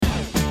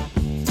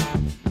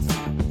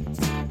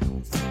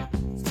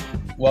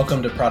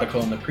Welcome to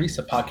Prodigal and the Priest,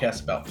 a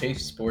podcast about faith,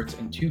 sports,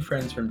 and two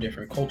friends from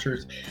different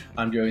cultures.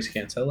 I'm Joey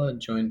Scancella,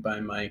 joined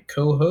by my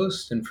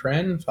co-host and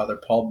friend, Father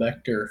Paul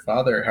Bechter.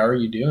 Father, how are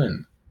you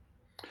doing?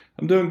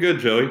 I'm doing good,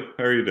 Joey.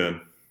 How are you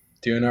doing?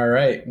 Doing all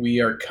right.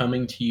 We are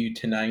coming to you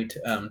tonight.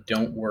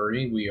 Don't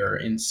worry, we are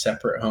in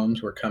separate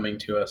homes. We're coming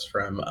to us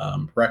from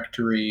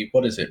Rectory.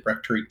 What is it?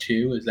 Rectory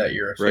 2? Is that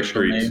your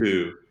official Rectory name?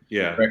 2.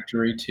 Yeah.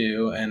 Rectory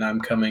 2, and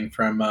I'm coming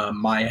from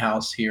my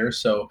house here.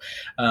 So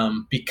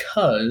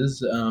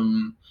because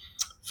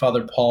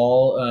Father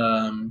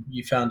Paul,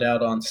 you found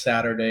out on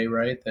Saturday,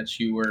 right, that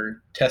you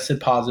were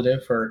tested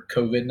positive for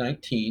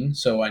COVID-19.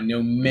 So I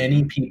know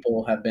many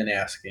people have been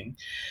asking,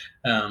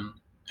 how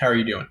are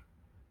you doing?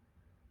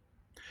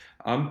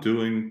 I'm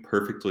doing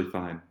perfectly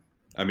fine.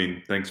 I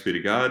mean, thanks be to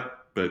God,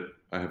 but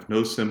I have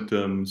no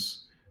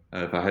symptoms.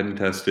 If I hadn't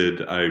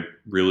tested, I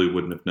really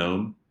wouldn't have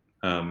known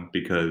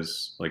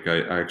because,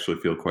 I actually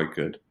feel quite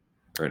good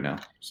right now.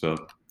 So,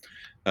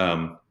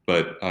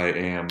 but I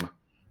am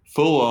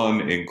full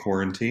on in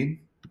quarantine.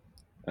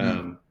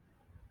 Um,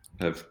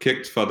 Have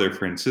kicked Father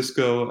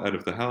Francisco out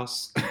of the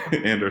house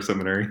and our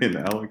seminarian,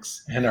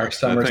 Alex. And our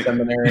summer Thank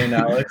seminarian,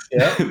 Alex,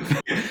 yeah.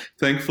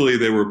 Thankfully,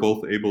 they were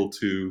both able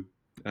to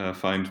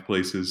find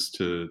places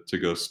to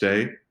go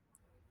stay,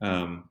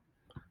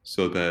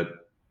 so that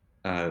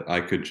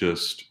I could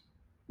just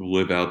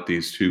live out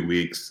these 2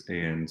 weeks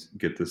and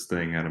get this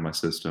thing out of my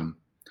system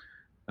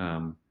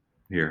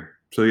here.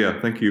 So yeah,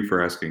 thank you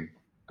for asking.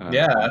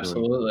 Yeah, I'm doing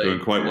absolutely.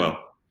 quite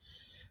well.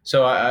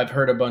 So I've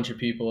heard a bunch of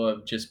people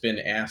have just been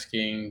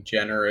asking,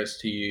 generous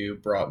to you,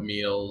 brought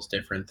meals,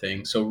 different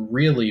things. So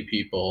really,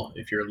 people,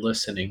 if you're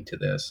listening to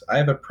this, I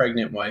have a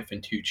pregnant wife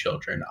and two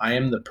children. I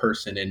am the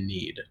person in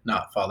need,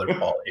 not Father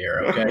Paul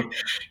here. Okay,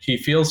 he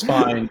feels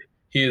fine.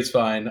 He is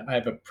fine. I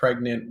have a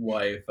pregnant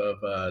wife of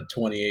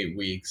 28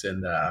 weeks,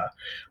 and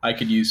I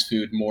could use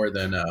food more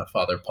than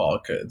Father Paul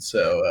could.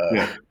 So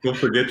Yeah, don't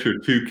forget your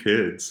two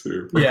kids.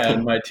 yeah,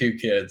 and my two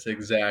kids,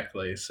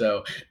 exactly.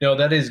 So no,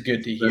 that is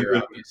good to Send hear.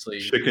 them Obviously,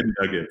 chicken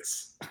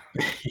nuggets.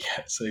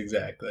 yes,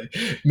 exactly.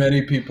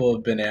 Many people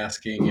have been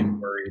asking and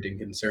worried and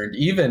concerned.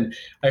 Even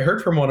I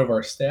heard from one of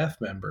our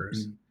staff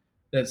members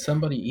that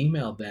somebody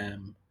emailed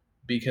them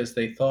because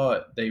they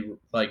thought they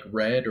like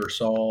read or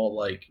saw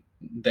like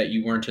that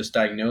you weren't just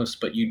diagnosed,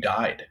 but you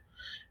died.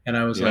 And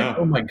I was like,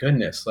 oh Yeah. my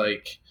goodness,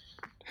 like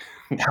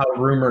how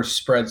rumors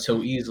spread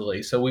so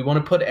easily. So we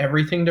want to put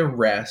everything to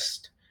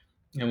rest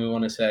and we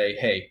want to say,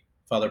 hey,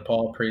 Father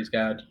Paul, praise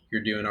God,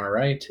 you're doing all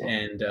right.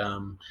 And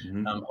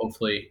Mhm.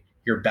 hopefully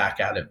you're back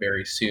at it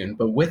very soon.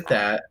 But with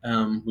that,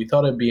 we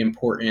thought it'd be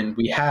important.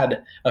 We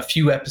had a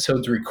few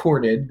episodes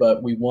recorded,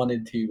 but we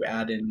wanted to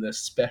add in this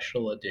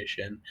special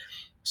edition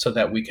so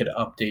that we could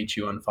update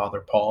you on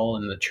Father Paul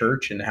and the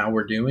church and how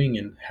we're doing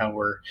and how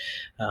we're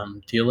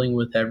dealing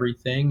with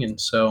everything.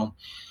 And so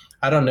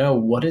I don't know,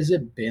 what has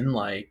it been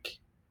like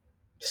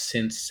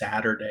since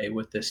Saturday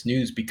with this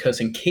news? Because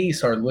in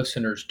case our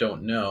listeners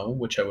don't know,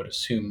 which I would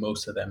assume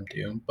most of them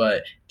do,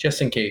 but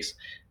just in case,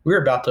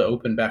 we're about to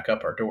open back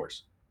up our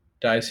doors.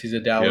 Diocese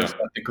of Dallas Yeah.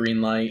 got the green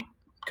light,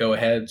 go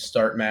ahead,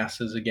 start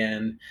masses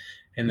again.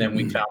 And then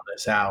we found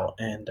this out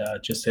and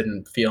just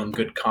didn't feel in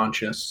good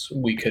conscience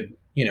we could,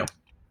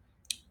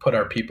 put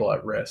our people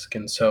at risk.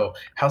 And so,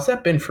 how's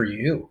that been for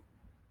you?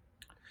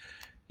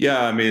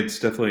 Yeah, I mean it's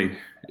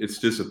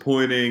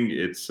disappointing.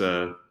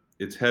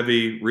 It's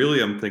heavy.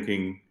 Really, I'm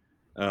thinking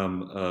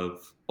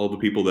of all the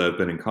people that I've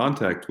been in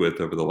contact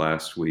with over the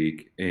last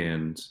week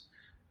and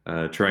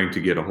trying to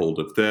get a hold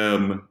of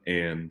them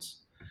and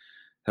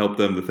help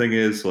them. The thing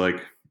is,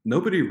 like,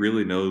 nobody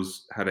really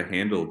knows how to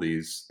handle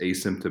these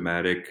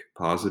asymptomatic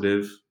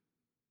positive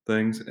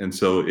things, and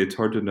so it's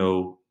hard to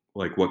know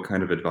like what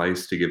kind of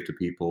advice to give to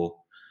people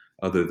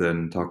other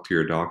than talk to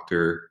your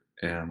doctor.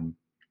 And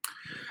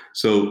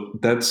so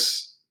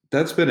that's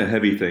been a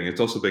heavy thing.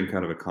 It's also been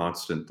kind of a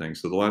constant thing.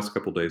 So the last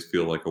couple of days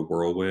feel like a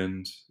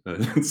whirlwind,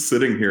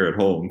 sitting here at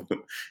home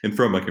in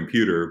front of my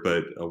computer,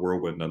 but a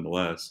whirlwind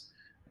nonetheless.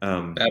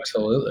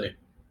 Absolutely.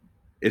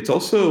 It's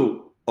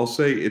also, I'll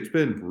say, it's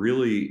been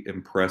really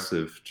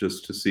impressive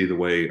just to see the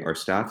way our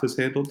staff has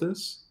handled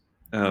this.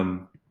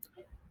 Um,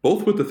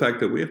 Both with the fact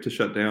that we have to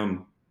shut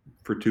down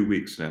for 2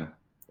 weeks now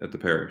at the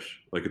parish.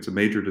 Like, it's a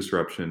major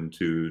disruption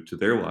to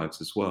their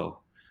lives as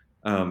well.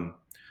 Um,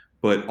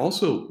 but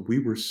also, we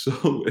were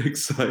so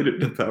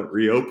excited about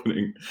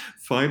reopening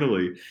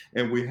finally,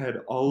 and we had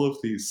all of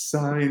these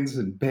signs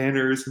and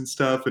banners and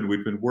stuff, and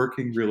we've been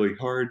working really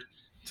hard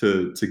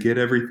to get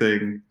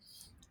everything,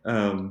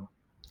 um,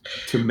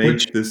 to Which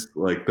make this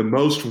like the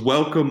most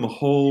welcome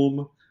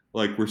home.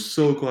 Like, we're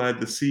so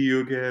glad to see you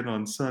again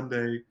on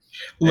Sunday, and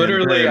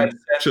literally, I then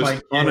sent my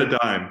just on kid a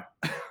dime.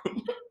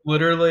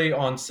 literally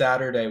on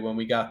Saturday when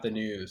we got the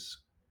news,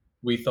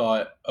 we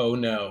thought, oh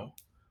no,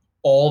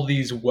 all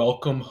these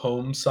welcome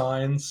home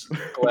signs,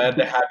 glad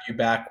to have you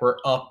back, were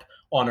up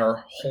on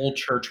our whole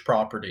church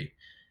property.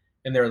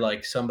 and they're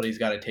like, somebody's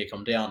got to take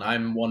them down.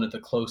 I'm one of the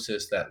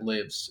closest that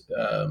lives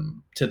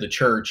to the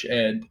church,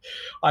 and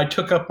I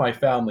took up my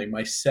family,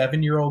 my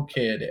 7-year-old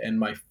kid, and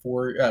my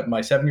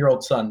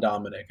 7-year-old son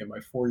Dominic, and my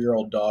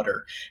 4-year-old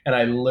daughter, and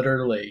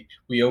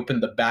we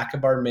opened the back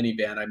of our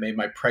minivan. I made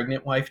my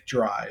pregnant wife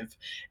drive,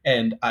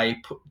 and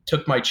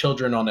took my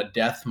children on a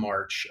death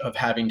march of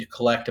having to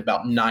collect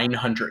about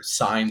 900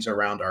 signs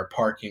around our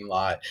parking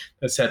lot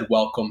that said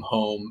 "Welcome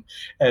home,"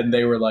 and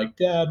they were like,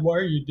 "Dad, why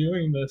are you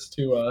doing this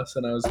to us?"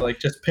 And I was like,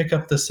 "Just pick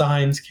up the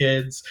signs,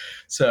 kids."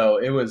 So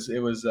it was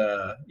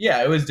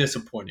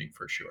disappointing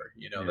for sure.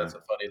 Yeah. That's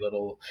a funny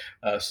little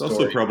It's story.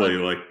 also probably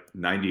like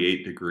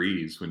 98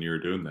 degrees when you were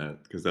doing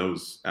that, because that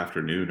was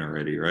afternoon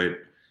already, right?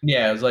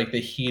 Yeah, it was like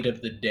the heat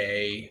of the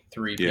day,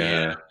 3 p.m.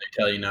 Yeah. They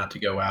tell you not to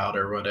go out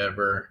or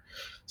whatever.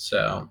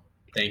 So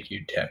thank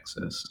you,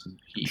 Texas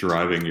heat.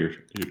 Driving your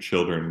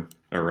children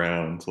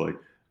around, like,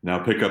 now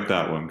pick up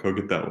that one, go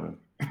get that one.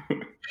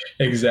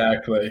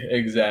 Exactly.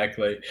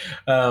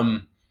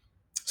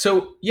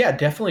 So yeah,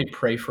 definitely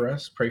pray for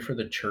us, pray for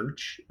the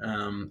church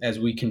as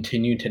we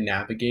continue to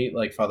navigate.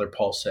 Like Father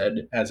Paul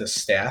said, as a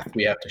staff,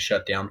 we have to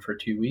shut down for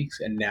 2 weeks,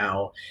 and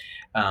now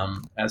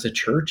as a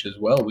church as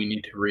well, we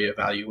need to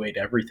reevaluate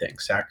everything,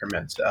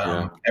 sacraments,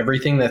 Yeah.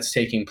 everything that's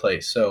taking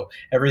place. So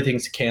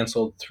everything's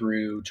canceled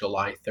through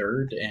July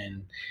 3rd,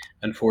 and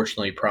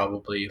unfortunately,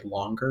 probably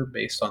longer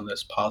based on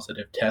this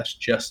positive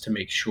test, just to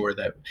make sure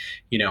that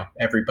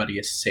everybody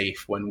is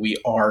safe when we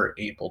are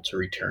able to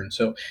return.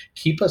 So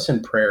keep us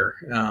in prayer.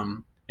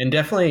 And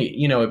definitely,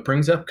 it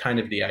brings up kind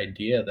of the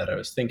idea that I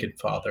was thinking,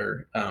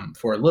 Father,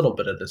 for a little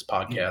bit of this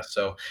podcast.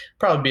 So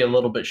probably be a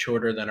little bit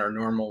shorter than our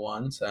normal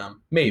ones.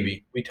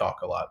 Maybe we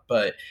talk a lot,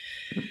 but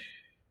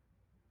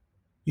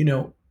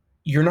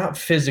you're not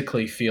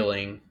physically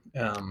feeling,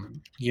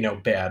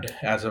 bad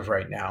as of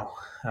right now.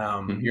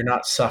 You're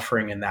not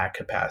suffering in that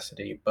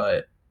capacity,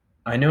 but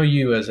I know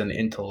you as an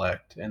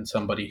intellect and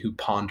somebody who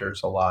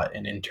ponders a lot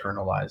and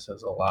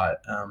internalizes a lot.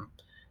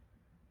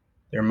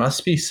 There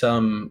must be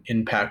some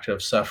impact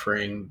of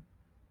suffering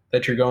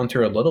that you're going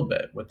through a little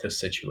bit with this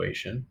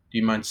situation. Do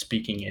you mind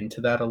speaking into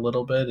that a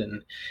little bit,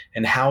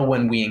 and how,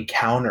 when we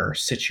encounter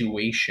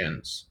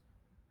situations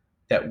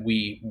that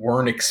we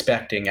weren't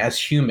expecting as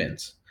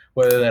humans,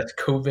 whether that's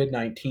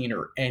COVID-19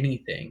 or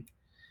anything,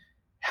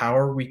 how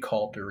are we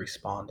called to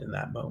respond in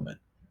that moment?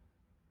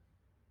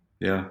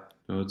 Yeah,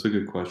 no, it's a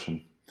good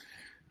question.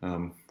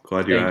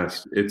 Glad you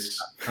Thank you. asked.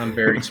 I'm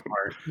very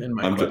smart in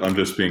my question. I'm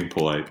just being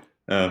polite.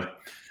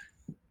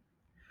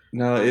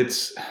 No, I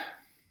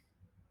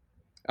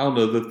don't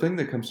know. The thing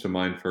that comes to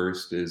mind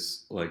first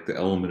is like the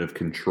element of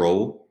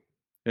control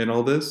in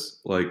all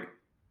this. Like,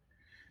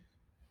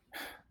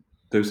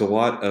 there's a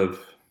lot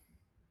of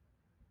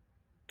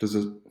there's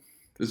a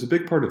there's a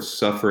big part of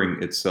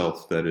suffering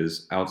itself that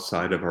is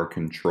outside of our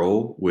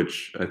control,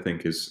 which I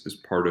think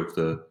is part of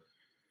the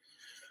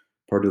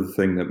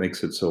thing that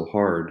makes it so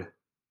hard.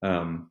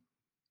 And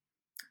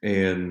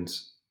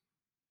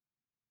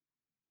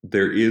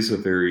there is a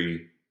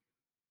very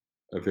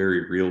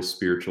real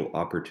spiritual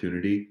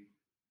opportunity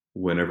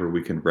whenever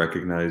we can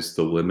recognize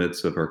the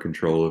limits of our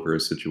control over a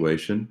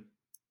situation.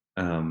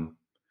 Um,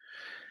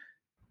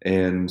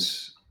 and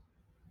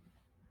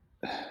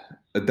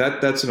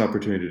that's an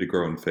opportunity to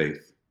grow in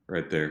faith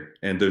right there.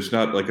 And there's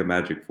not like a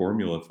magic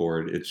formula for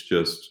it. It's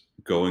just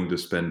going to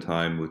spend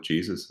time with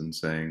Jesus and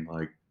saying,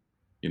 like,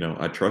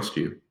 I trust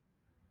you.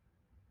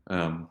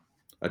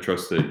 I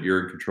trust that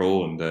you're in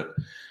control, and that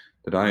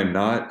I am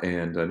not,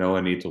 and I know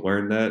I need to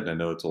learn that, and I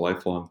know it's a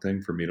lifelong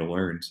thing for me to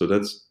learn. So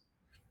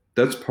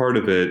that's part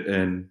of it.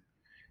 And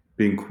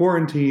being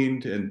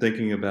quarantined and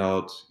thinking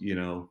about,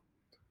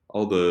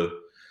 all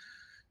the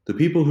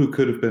people who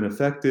could have been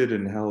affected,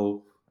 and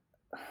how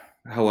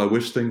I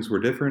wish things were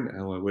different,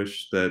 how I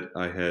wish that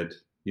I had,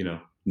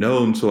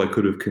 known, so I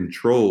could have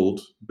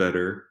controlled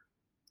better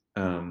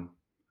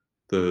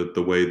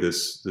the way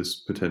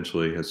this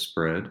potentially has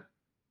spread.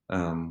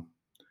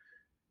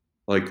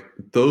 Like,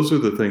 those are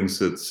the things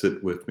that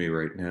sit with me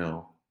right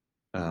now,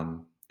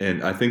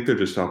 and I think they're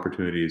just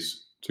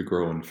opportunities to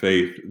grow in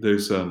faith.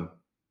 There's I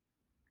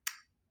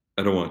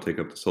don't want to take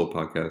up this whole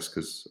podcast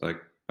because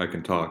I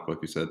can talk, like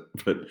you said,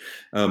 but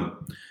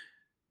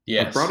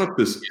Yes. I've brought up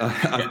this.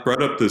 I've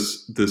brought up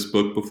this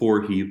book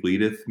before. He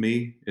Leadeth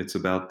Me. It's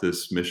about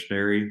this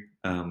missionary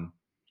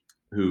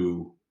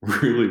who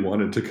really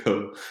wanted to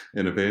go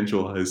and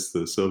evangelize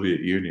the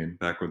Soviet Union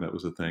back when that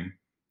was a thing,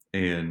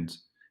 and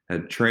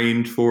had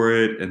trained for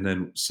it, and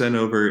then sent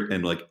over,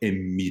 and like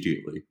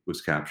immediately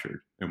was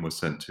captured and was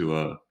sent to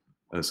a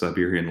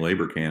Siberian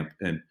labor camp,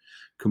 and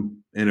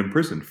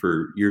imprisoned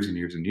for years and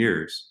years and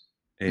years.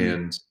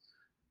 And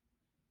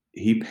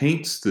he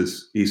paints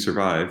this. He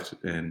survived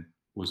and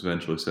was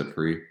eventually set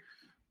free,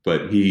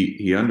 but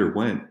he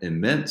underwent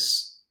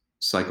immense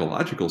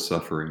psychological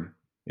suffering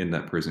in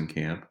that prison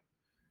camp,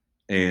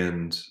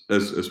 and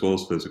as well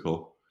as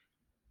physical.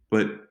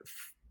 But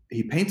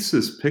he paints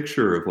this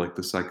picture of like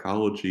the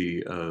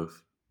psychology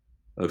of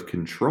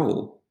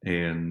control,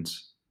 and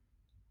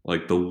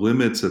like the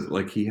limits of,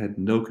 like, he had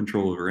no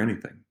control over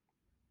anything.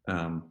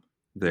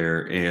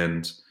 there,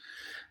 and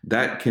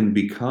that can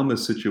become a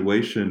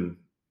situation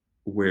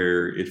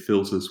where it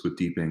fills us with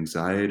deep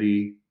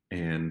anxiety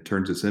and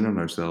turns us in on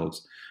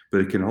ourselves.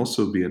 But it can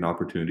also be an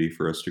opportunity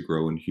for us to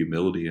grow in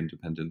humility and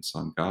dependence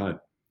on God.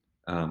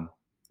 Um,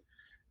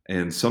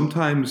 and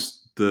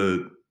sometimes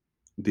the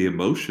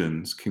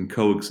emotions can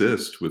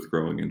coexist with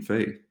growing in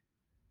faith,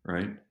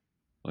 right?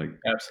 Like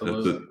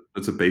Absolutely.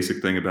 that's a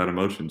basic thing about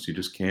emotions. You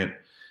just can't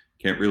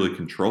really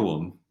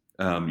control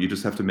them. You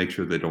just have to make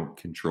sure they don't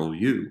control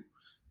you.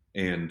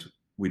 And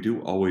we do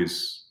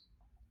always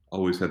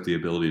have the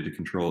ability to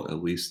control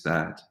at least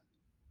that,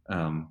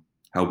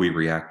 how we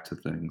react to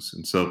things.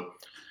 And so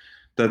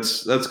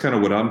that's kind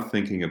of what I'm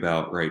thinking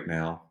about right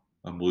now.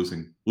 I'm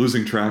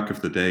losing track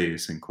of the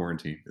days in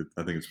quarantine.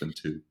 I think it's been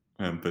two,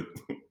 but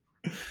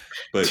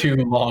but 2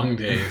 long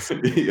days.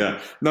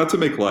 yeah, not to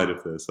make light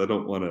of this. I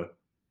don't want to,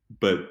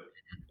 but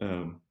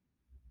um,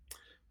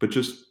 but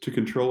just to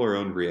control our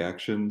own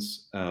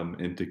reactions,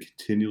 and to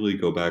continually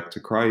go back to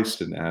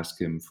Christ and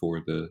ask Him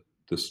for the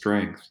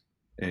strength,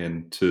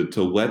 and to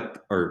let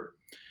our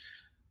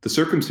the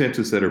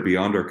circumstances that are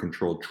beyond our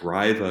control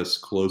drive us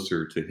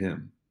closer to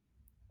Him.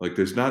 Like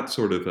there's not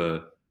sort of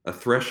a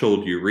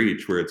threshold you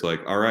reach where it's like,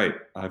 all right,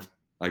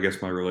 I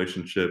guess my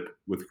relationship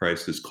with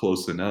Christ is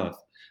close enough.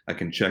 I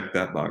can check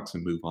that box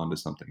and move on to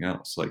something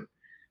else. Like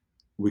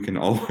we can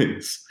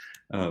always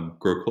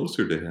grow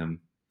closer to Him,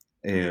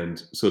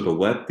 and so to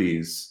let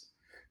these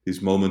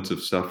moments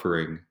of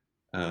suffering,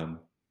 um,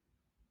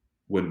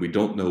 when we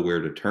don't know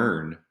where to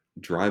turn,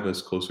 drive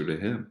us closer to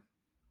Him.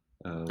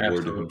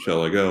 Lord, to whom Absolutely.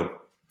 shall I go?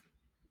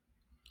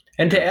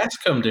 And to Yeah.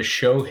 ask him to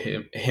show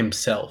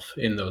himself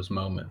in those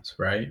moments,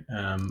 right?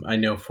 I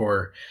know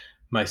for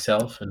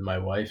myself and my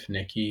wife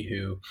Nikki,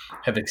 who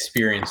have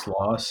experienced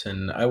loss,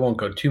 and I won't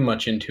go too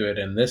much into it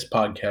in this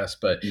podcast,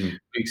 but Mm.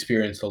 we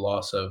experienced the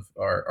loss of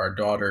our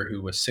daughter,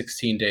 who was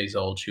 16 days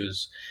old. She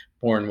was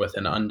born with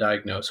an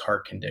undiagnosed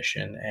heart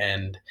condition,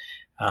 and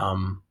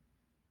um,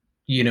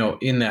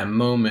 in that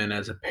moment,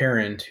 as a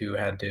parent who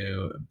had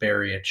to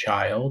bury a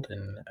child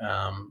and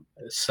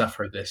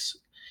suffer this,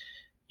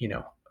 you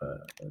know,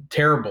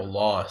 terrible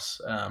loss.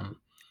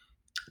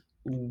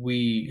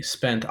 We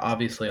spent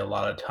obviously a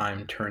lot of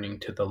time turning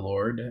to the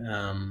Lord,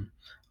 a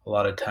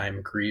lot of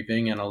time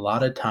grieving, and a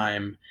lot of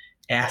time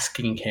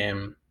asking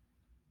Him,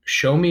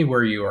 "Show me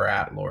where you are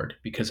at, Lord,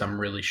 because I'm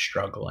really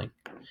struggling."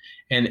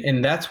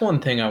 And that's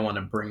one thing I want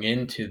to bring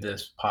into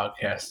this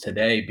podcast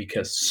today,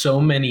 because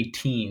so many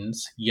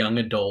teens, young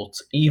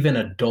adults, even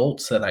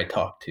adults that I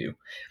talk to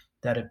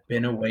that have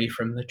been away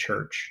from the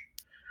church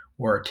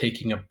or are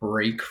taking a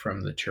break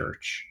from the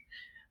church,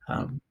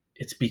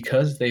 it's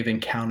because they've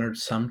encountered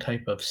some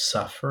type of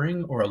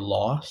suffering or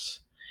loss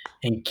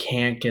and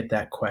can't get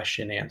that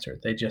question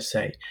answered. They just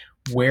say,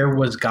 "Where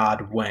was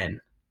God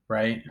when?"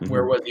 Right?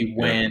 Where Mhm. was He Yeah.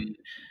 when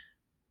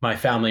my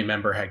family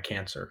member had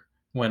cancer?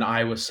 When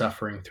I was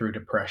suffering through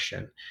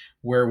depression?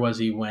 Where was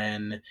He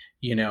when,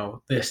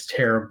 this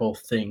terrible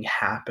thing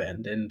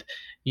happened? And,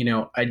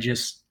 I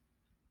just,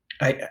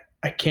 I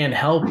can't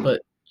help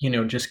but,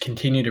 just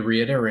continue to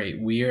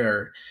reiterate, we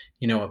are,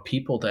 a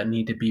people that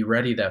need to be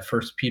ready. That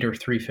First Peter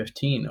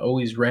 3:15,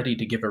 always ready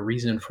to give a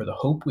reason for the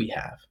hope we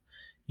have.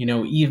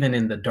 Even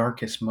in the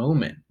darkest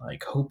moment,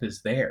 like, hope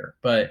is there.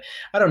 But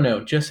I don't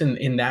know, just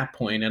in that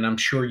point, and I'm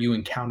sure you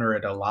encounter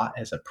it a lot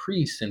as a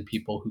priest and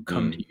people who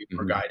come to Mm. you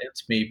for Mhm.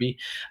 guidance, maybe.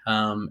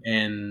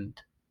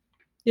 And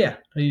yeah,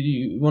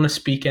 you want to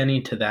speak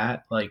any to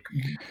that, like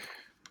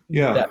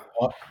Yeah. that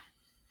thought?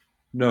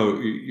 No,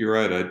 you're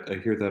right. I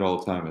hear that all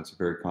the time. It's a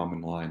very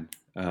common line.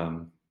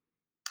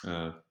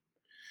 Uh,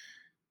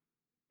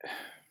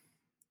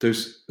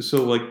 there's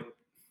so like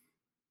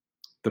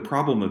the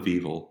problem of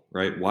evil,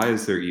 right? Why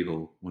is there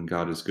evil when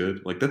God is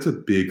good? Like that's a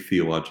big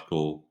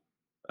theological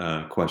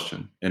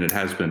question, and it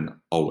has been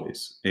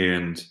always.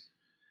 And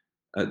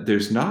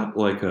there's not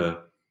like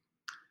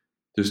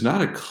there's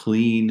not a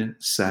clean,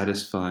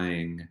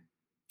 satisfying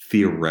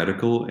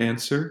theoretical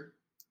answer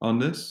on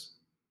this.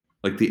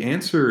 Like the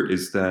answer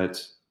is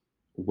that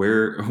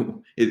where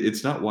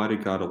it's not why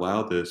did God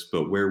allow this,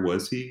 but where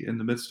was He in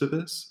the midst of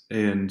this?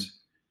 And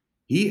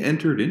He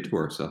entered into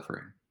our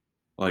suffering,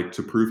 like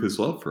to prove His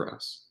love for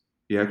us.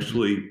 He Mhm.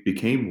 actually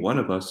became one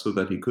of us so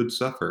that He could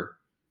suffer,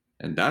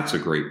 and that's a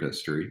great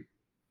mystery,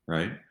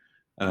 right?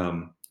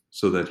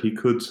 So that He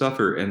could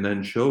suffer, and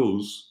then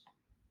chose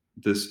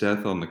this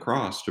death on the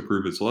cross to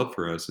prove His love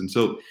for us. And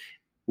so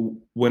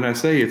when I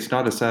say it's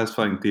not a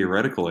satisfying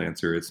theoretical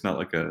answer, it's not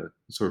like a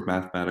sort of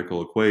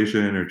mathematical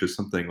equation or just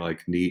something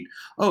like neat.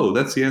 Oh,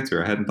 that's the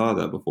answer. I hadn't thought of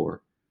that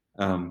before.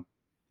 Um,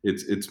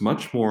 it's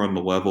much more on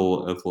the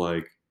level of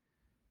like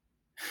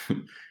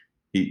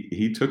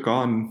he took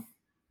on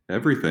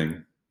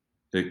everything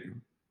e-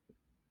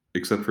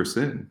 except for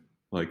sin.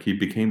 Like he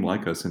became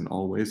like us in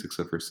all ways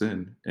except for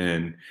sin,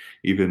 and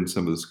even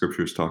some of the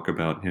scriptures talk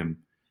about him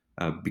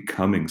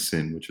becoming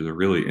sin, which is a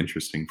really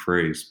interesting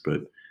phrase.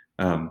 But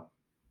um,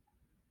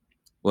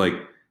 like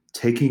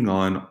taking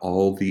on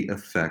all the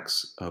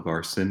effects of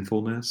our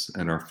sinfulness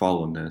and our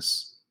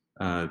fallenness,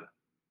 uh,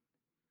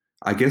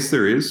 I guess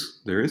there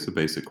is a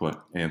basic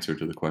answer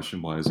to the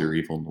question, why is there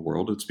evil in the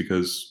world? It's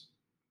because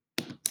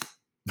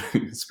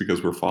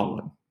we're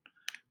fallen,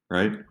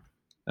 right?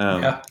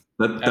 Yeah,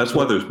 That's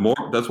why absolutely.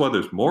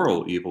 there's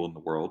moral evil in the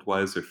world.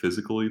 Why is there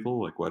physical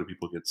evil? Like, why do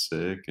people get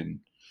sick, and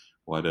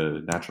why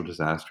do natural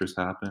disasters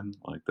happen?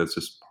 Like, that's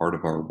just part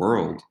of our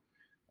world.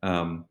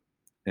 Um,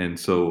 and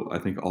so I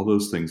think all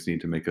those things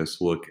need to make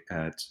us look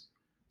at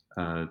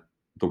uh,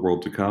 the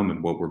world to come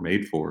and what we're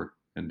made for,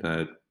 and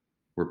that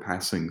we're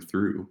passing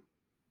through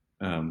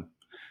um,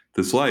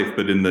 this life.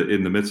 But in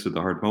the midst of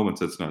the hard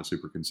moments, that's not a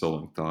super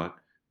consoling thought.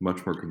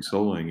 Much more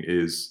consoling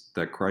is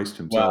that Christ Wow.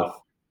 Himself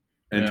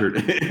Yeah.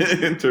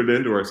 entered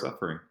into our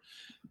suffering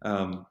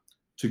um,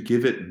 to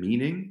give it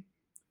meaning,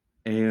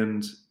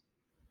 and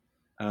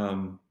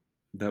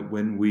that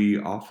when we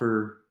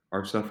offer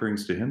our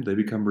sufferings to Him, they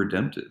become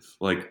redemptive.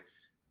 Like,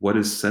 what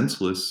is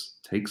senseless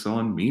takes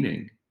on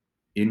meaning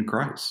in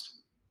Christ.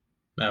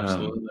 Um,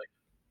 Absolutely.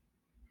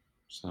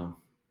 so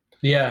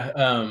Yeah.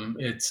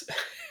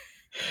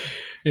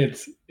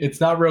 It's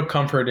it's not real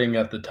comforting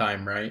at the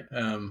time, right?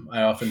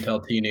 I often tell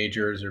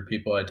teenagers or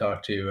people I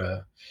talk to,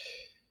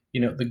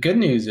 the good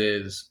news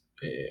is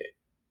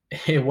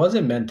it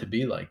wasn't meant to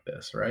be like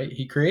this, right?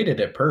 He created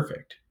it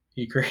perfect.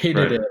 He created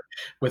right, it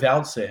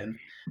without sin.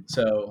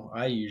 So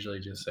I usually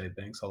just say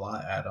thanks a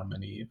lot, Adam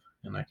and Eve,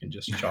 and I can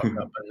just chalk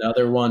up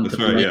another one to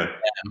that's right. blame Yeah,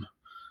 them.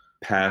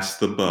 pass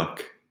the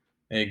buck.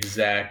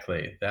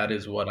 Exactly. That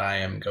is what I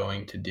am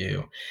going to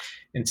do.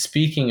 And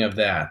speaking of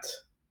that,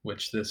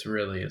 which this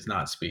really is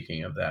not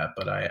speaking of that,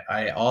 but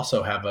I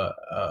also have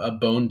a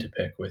bone to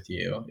pick with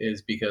you,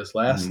 is because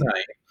last Mhm.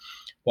 night,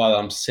 while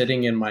I'm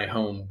sitting in my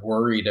home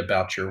worried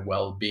about your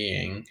well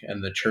being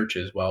and the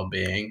church's well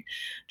being,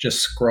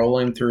 just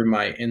scrolling through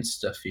my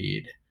Insta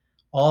feed,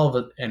 all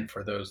of it, and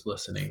for those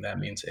listening, that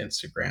means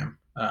Instagram.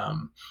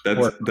 That's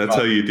Or that's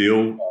how you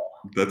deal.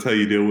 That's how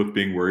you deal with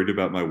being worried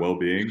about my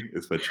well-being,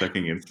 is by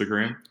checking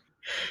Instagram.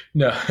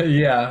 no,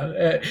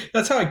 yeah,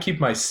 that's how I keep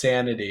my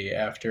sanity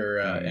after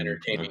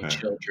entertaining Okay.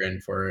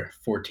 children for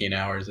 14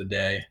 hours a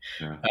day.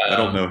 Yeah. I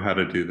don't Um, know how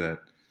to do that.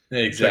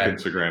 Check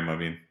exactly. Instagram, I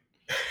mean.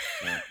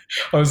 Yeah.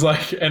 I was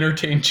like,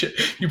 entertain.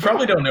 You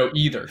probably don't know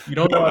either. You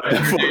don't know No, how I to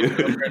entertain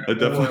definitely, children I or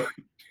definitely.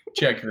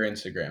 check your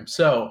Instagram.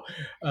 So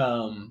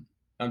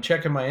I'm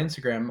checking my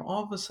Instagram.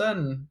 All of a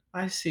sudden,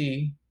 I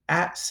see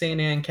at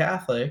St. Anne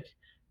Catholic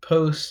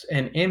post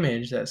an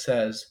image that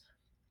says,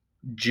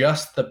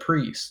 "Just the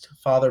priest,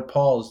 Father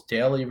Paul's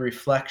daily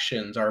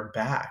reflections are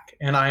back."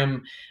 And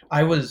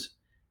I was,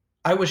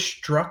 I was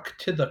struck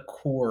to the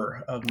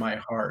core of my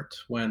heart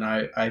when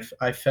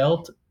I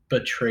felt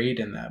betrayed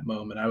in that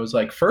moment. I was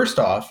like, first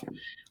off,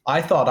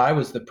 I thought I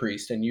was the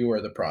priest and you were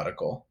the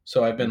prodigal.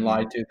 So I've been Mhm.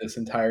 lied to this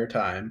entire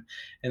time.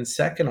 And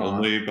second off,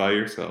 Only by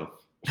yourself.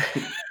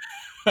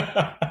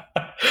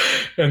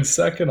 and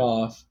second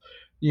off,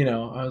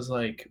 I was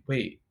like,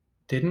 wait,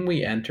 didn't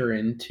we enter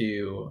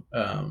into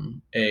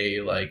a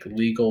like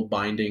legal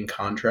binding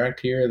contract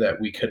here that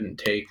we couldn't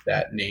take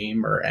that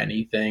name or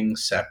anything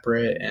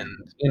separate? And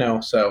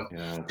so Yeah,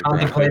 the bracket.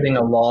 contemplating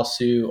a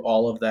lawsuit,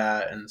 all of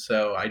that, and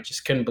so I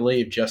just couldn't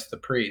believe Just the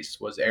Priest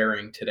was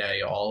airing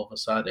today all of a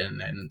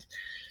sudden, and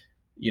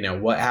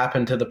what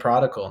happened to the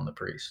prodigal and the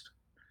priest?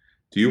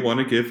 Do you want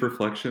to give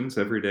reflections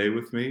every day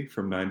with me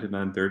from 9 to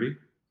 9:30?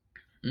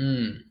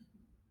 Mm.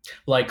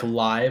 Like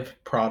live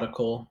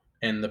prodigal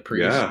and the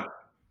priest. Yeah.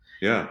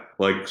 Yeah.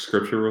 Like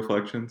scripture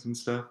reflections and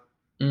stuff.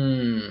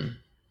 Mm.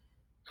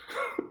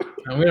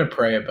 I'm gonna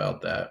pray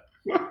about that.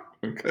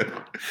 Okay.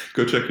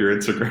 Go check your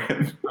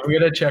Instagram. I'm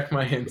gonna check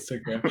my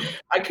Instagram.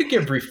 I could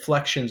give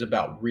reflections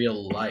about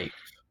real life,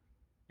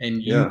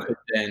 and you Yeah. could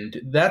then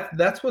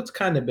that's what's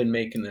kind of been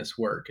making this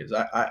work is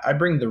I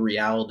bring the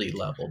reality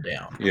level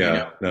down,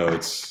 Yeah. No,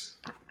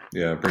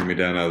 yeah, bring me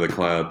down out of the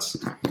clouds.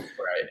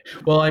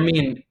 Right. Well, I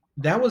mean,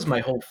 that was my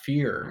whole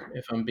fear,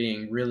 if I'm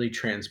being really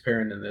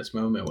transparent in this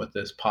moment with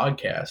this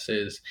podcast,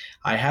 is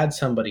I had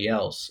somebody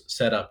else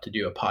set up to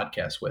do a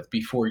podcast with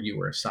before you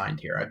were assigned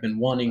here. I've been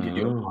wanting to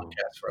do a Oh.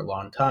 podcast for a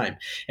long time,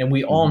 and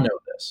we all Mhm. know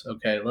this.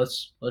 Okay,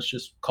 let's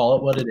just call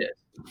it what it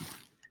is.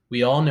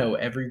 We all know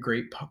every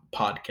great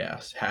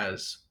podcast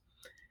has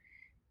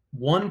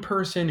one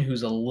person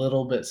who's a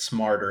little bit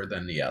smarter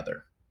than the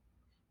other.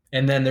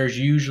 And then there's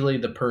usually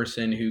the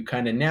person who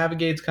kind of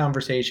navigates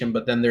conversation,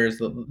 but then there's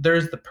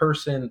the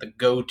person, the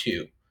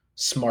go-to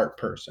smart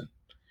person.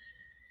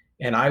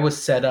 And I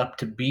was set up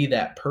to be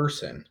that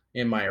person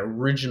in my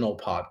original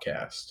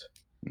podcast.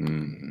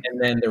 Mm.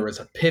 And then there was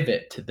a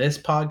pivot to this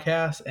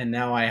podcast, and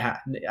now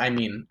I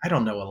mean, I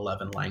don't know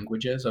 11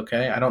 languages,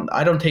 okay? I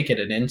don't take it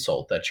an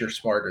insult that you're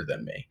smarter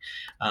than me.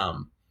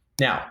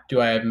 Now, do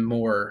I have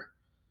more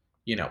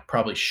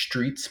probably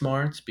street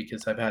smarts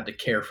because I've had to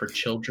care for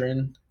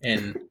children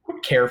and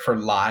care for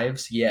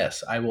lives?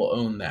 Yes, I will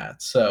own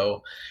that.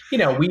 So,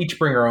 we each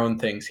bring our own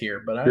things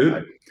here, but I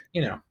Good.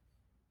 you know,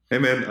 Hey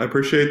man, I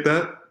appreciate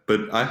that.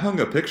 But I hung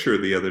a picture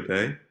the other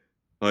day.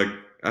 Like,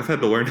 I've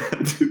had to learn how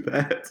to do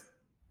that.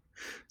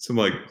 Some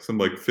like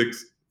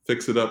fix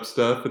it up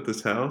stuff at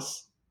this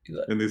house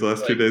like, in these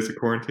last two like days of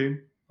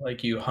quarantine.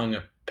 Like you hung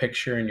a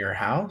picture in your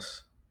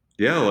house?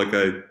 Yeah, like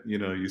I,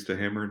 used to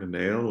hammer in a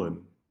nail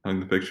and hung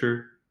the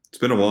picture. It's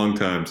been a long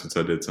time since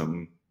I did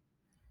something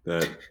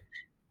that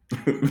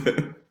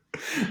that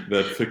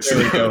There we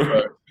fixes go, up.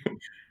 folks.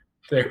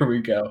 There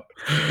we go.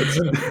 That's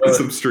Well,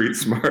 some street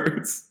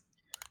smarts.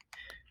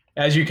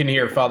 as you can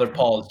hear, Father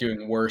Paul is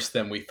doing worse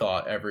than we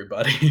thought,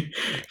 everybody.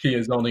 He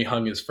has only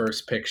hung his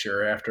first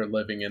picture after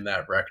living in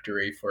that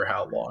rectory for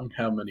how long?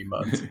 How many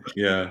months?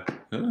 Yeah,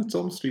 it's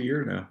almost a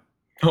year now.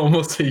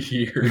 Almost a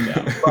year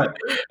now. But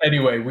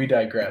anyway, we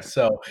digress.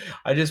 So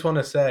I just want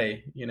to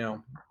say,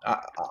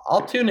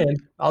 I'll tune in.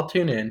 I'll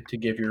tune in to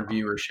give your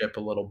viewership a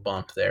little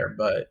bump there.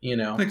 But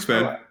Thanks,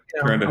 man. you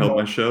know, Trying to I'm help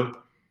my all, show.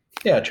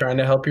 yeah, trying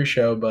to help your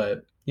show.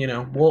 But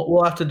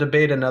we'll have to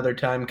debate another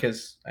time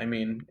because I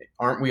mean,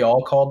 aren't we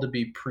all called to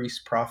be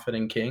priest, prophet,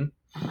 and king?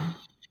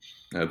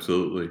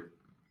 Absolutely.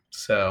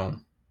 So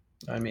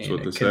I That's mean,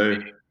 what they it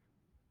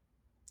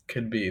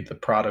could be say. the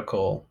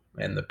prodigal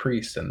and the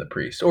priest,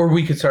 or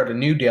we could start a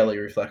new daily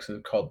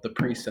reflection called the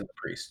priest and the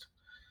priest.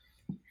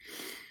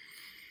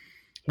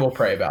 We'll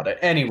pray about it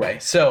anyway.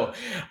 So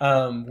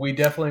we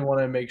definitely want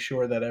to make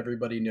sure that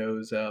everybody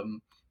knows, that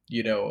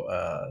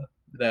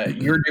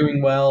you're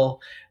doing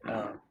well.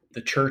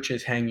 The church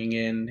is hanging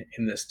in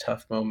this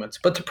tough moments,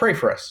 but to pray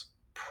for us,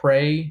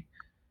 pray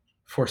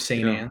for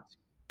Saint Yeah. Anne,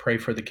 pray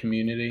for the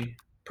community,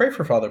 pray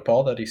for Father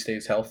Paul that he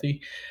stays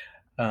healthy.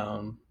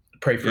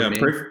 Pray for Yeah,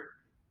 me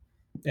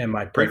and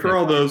my pray for pregnant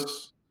all wife.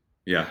 those.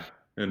 Yeah,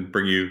 and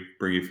bring you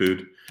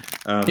food.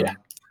 Yeah.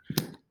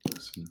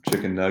 Some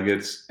chicken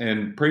nuggets,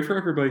 and pray for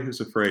everybody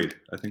who's afraid.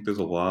 I think there's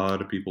a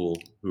lot of people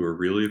who are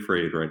really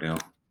afraid right now.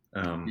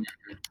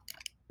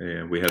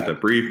 And we had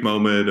that brief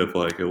moment of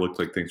like it looked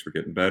like things were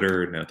getting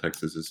better, and now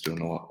Texas is doing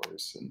a lot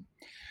worse.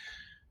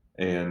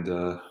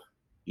 And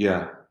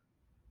yeah,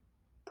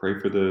 pray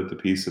for the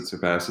peace that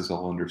surpasses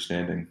all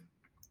understanding.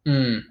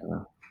 Mm,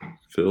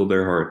 Fill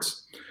their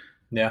hearts.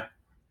 yeah.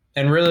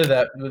 And really,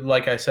 that,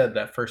 like I said,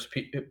 that First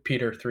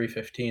Peter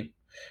 3:15,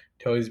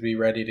 to always be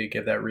ready to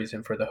give that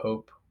reason for the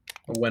hope.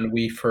 When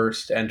we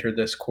first entered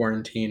this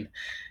quarantine,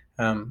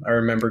 I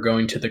remember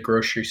going to the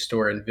grocery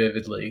store and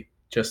vividly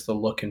just the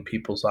look in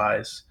people's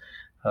eyes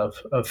of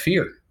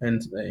fear,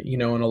 and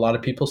and a lot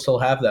of people still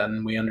have that,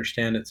 and we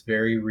understand it's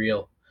very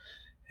real.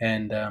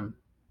 And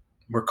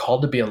we're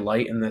called to be a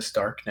light in this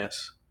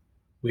darkness.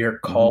 We are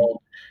Mm-hmm.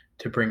 called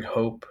to bring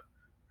hope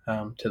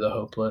to the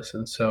hopeless.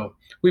 And so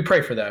we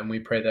pray for that, and we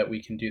pray that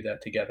we can do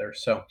that together.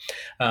 So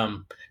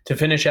to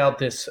finish out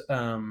this,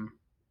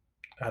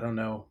 I don't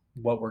know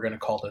what we're going to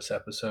call this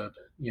episode,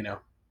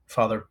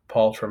 Father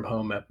Paul from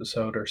Home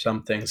episode or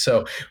something.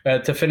 So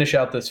to finish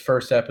out this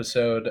first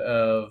episode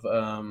of,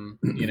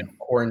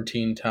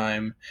 quarantine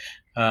time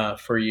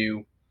for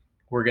you,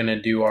 we're going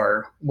to do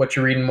our what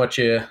you reading, what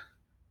you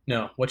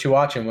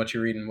watching, what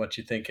you reading, what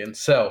you thinking.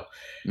 So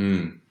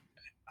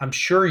I'm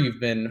sure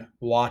you've been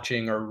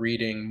watching or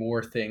reading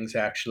more things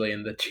actually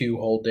in the 2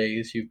 whole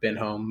days you've been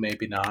home,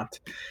 maybe not.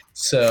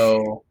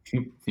 So,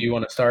 do you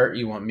want to start?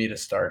 You want me to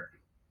start?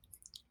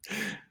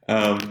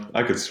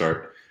 I could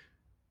start.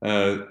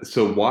 So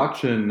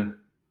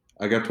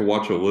I got to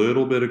watch a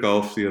little bit of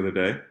golf the other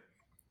day,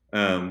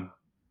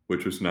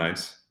 which was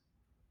nice.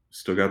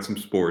 Still got some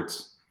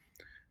sports.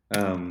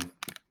 Um,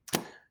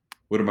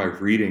 what am I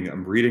reading?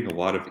 I'm reading a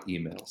lot of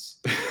emails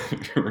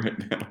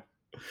right now,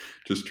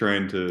 just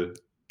trying to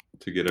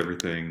get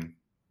everything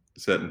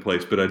set in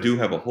place. But I do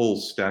have a whole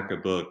stack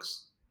of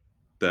books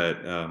that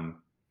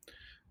I'm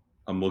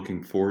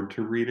looking forward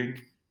to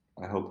reading.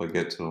 I hope I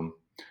get to them.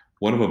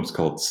 One of them is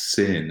called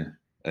Sin,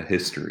 a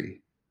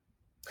History.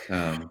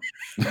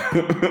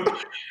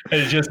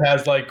 It just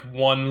has like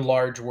one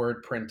large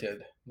word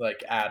printed,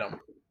 like Adam.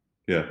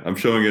 Yeah, I'm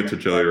showing it to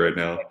Joey right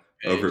now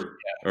Page.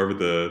 over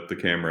the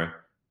camera.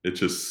 It's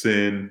just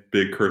Sin,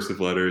 big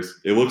cursive letters.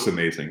 It looks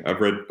amazing.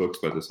 I've read books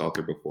by this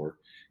author before.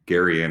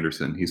 Gary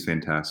Anderson, he's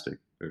fantastic.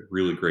 A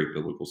really great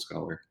biblical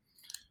scholar.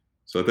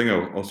 So I think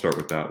I'll start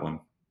with that one.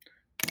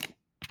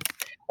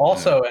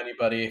 Also,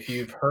 anybody, if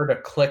you've heard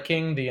a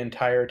clicking the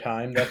entire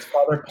time, that's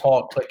Father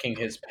Paul clicking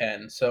his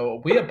pen.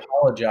 So we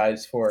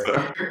apologize for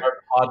our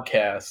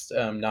podcast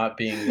not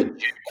being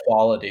legit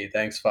quality.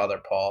 Thanks,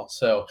 Father Paul.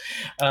 So,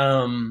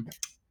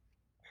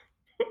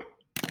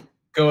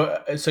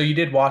 So you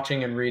did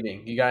watching and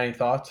reading. You got any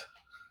thoughts?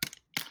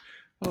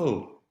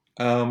 Oh,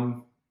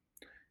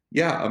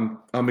 yeah.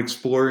 I'm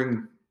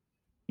exploring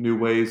new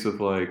ways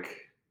of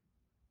like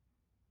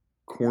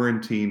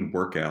quarantine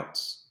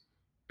workouts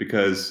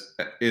because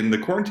in the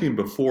quarantine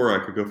before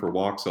I could go for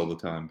walks all the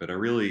time, but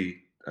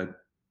I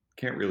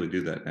can't really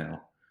do that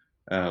now.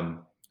 And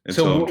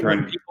so I'm when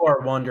trying. people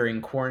are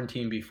wondering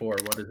quarantine before,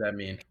 what does that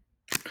mean?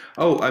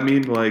 Oh, I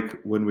mean,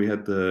 like when we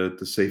had the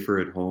safer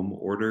at home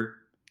order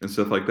and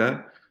stuff like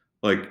that.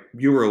 Like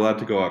you were allowed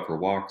to go out for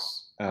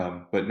walks,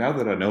 but now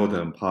that I know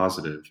that I'm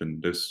positive,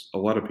 and there's a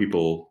lot of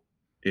people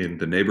in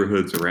the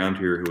neighborhoods around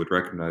here who would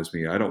recognize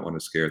me, I don't want to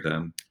scare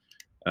them.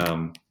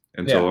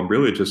 So I'm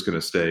really just going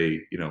to stay,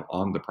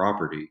 on the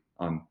property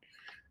on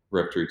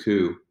Rectory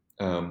 2.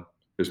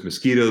 There's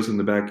mosquitoes in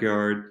the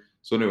backyard.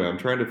 So anyway, I'm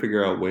trying to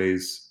figure out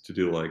ways to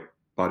do like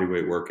body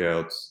weight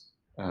workouts,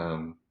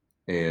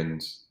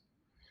 and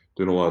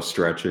doing a lot of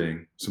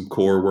stretching, some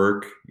core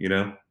work,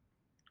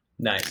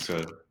 Nice.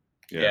 So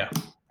Yeah, I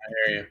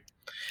hear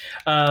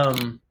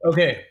you.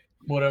 Okay.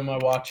 What am I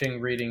watching,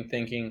 reading,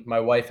 thinking? My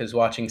wife is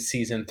watching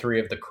season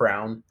 3 of The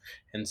Crown,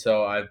 and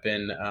so I've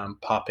been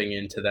popping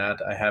into that.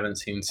 I haven't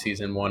seen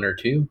season 1 or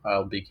 2,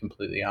 I'll be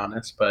completely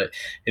honest, but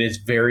it is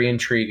very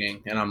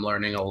intriguing, and I'm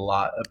learning a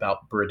lot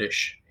about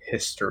British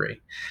history.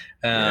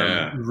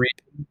 Yeah.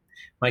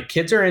 My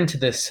kids are into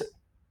this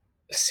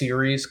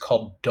series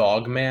called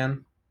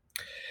Dogman.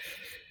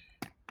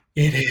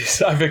 It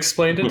is. I've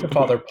explained it to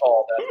Father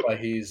Paul. That's why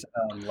he's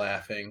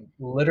laughing.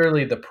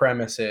 Literally, the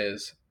premise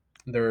is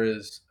there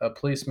is a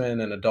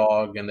policeman and a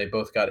dog, and they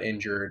both got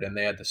injured, and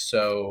they had to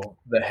sew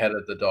the head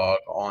of the dog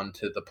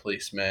onto the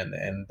policeman,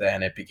 and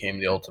then it became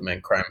the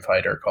ultimate crime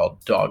fighter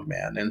called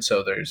Dogman. And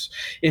so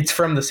it's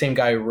from the same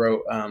guy who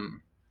wrote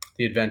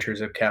The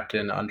Adventures of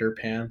Captain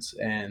Underpants,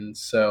 and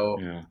so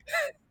Yeah.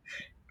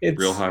 it's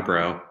Real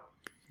highbrow.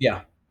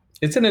 Yeah,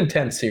 it's an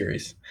intense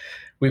series.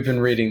 We've been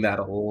reading that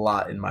a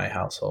lot in my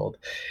household.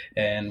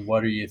 And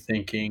what are you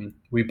thinking?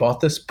 We bought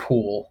this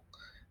pool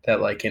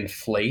that like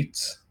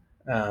inflates.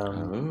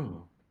 Um,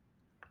 Oh.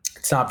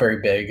 it's not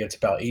very big. It's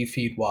about 8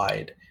 feet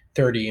wide,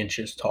 30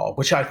 inches tall,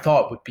 which I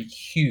thought would be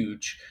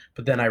huge.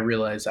 But then I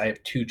realized I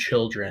have 2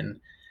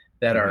 children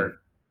that Mm-hmm.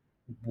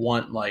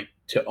 want like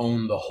to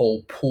own the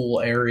whole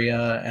pool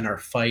area and are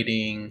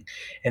fighting.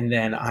 And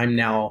then I'm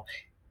now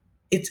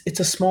it's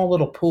a small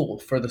little pool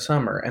for the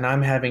summer, and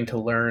I'm having to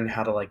learn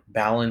how to like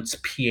balance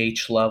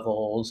pH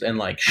levels and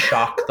like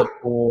shock the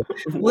pool.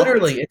 What?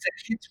 Literally, it's a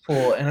kids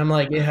pool, and I'm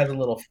like, it has a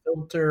little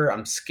filter.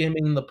 I'm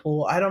skimming the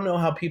pool. I don't know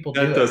how people do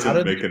That it. How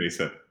doesn't do make any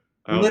sense.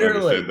 I don't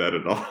literally, understand that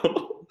at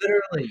all.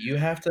 literally you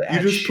have to You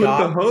add just put the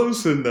shock?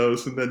 hose in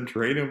those and then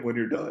drain them when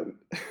you're done.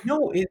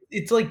 No,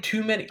 it's like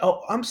too many.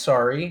 Oh, I'm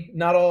sorry.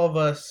 Not all of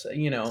us,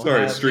 Sorry, have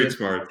the street ability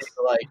smarts.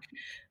 to like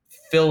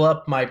fill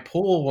up my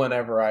pool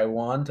whenever I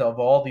want of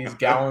all these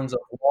gallons of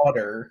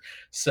water.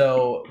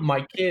 So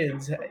my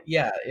kids,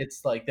 yeah,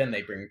 it's like then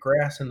they bring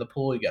grass in the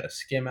pool. You got to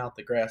skim out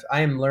the grass.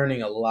 I am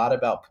learning a lot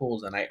about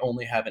pools, and I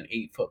only have an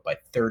 8 foot by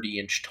 30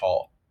 inch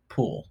tall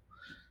pool.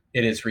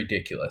 It is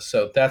ridiculous.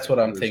 So that's what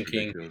I'm That is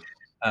thinking.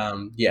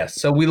 ridiculous. Yes.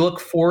 So we look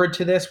forward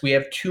to this. We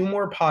have 2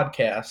 more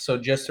podcasts. So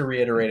just to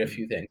reiterate a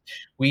few things,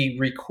 we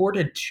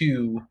recorded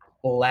 2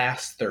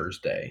 last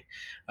Thursday.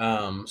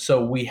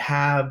 So we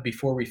have,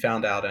 before we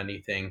found out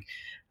anything,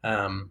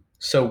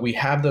 so we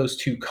have those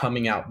 2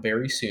 coming out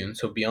very soon.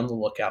 So be on the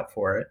lookout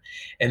for it.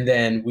 And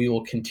then we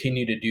will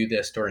continue to do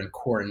this during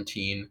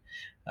quarantine,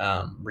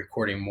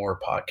 recording more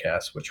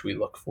podcasts, which we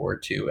look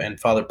forward to. And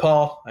Father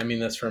Paul, I mean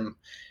this from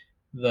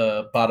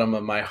the bottom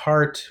of my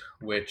heart,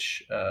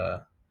 which,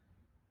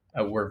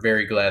 we're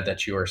very glad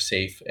that you are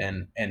safe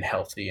and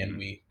healthy, and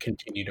we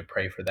continue to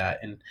pray for that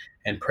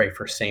and pray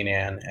for St.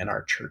 Anne and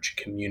our church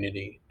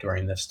community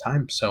during this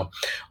time. So,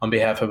 on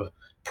behalf of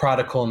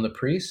Prodigal and the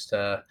Priest,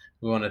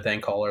 we want to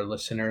thank all our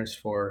listeners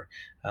for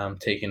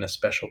taking a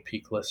special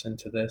peek listen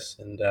to this,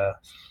 and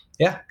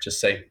just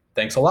say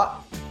thanks a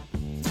lot.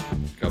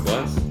 God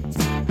bless.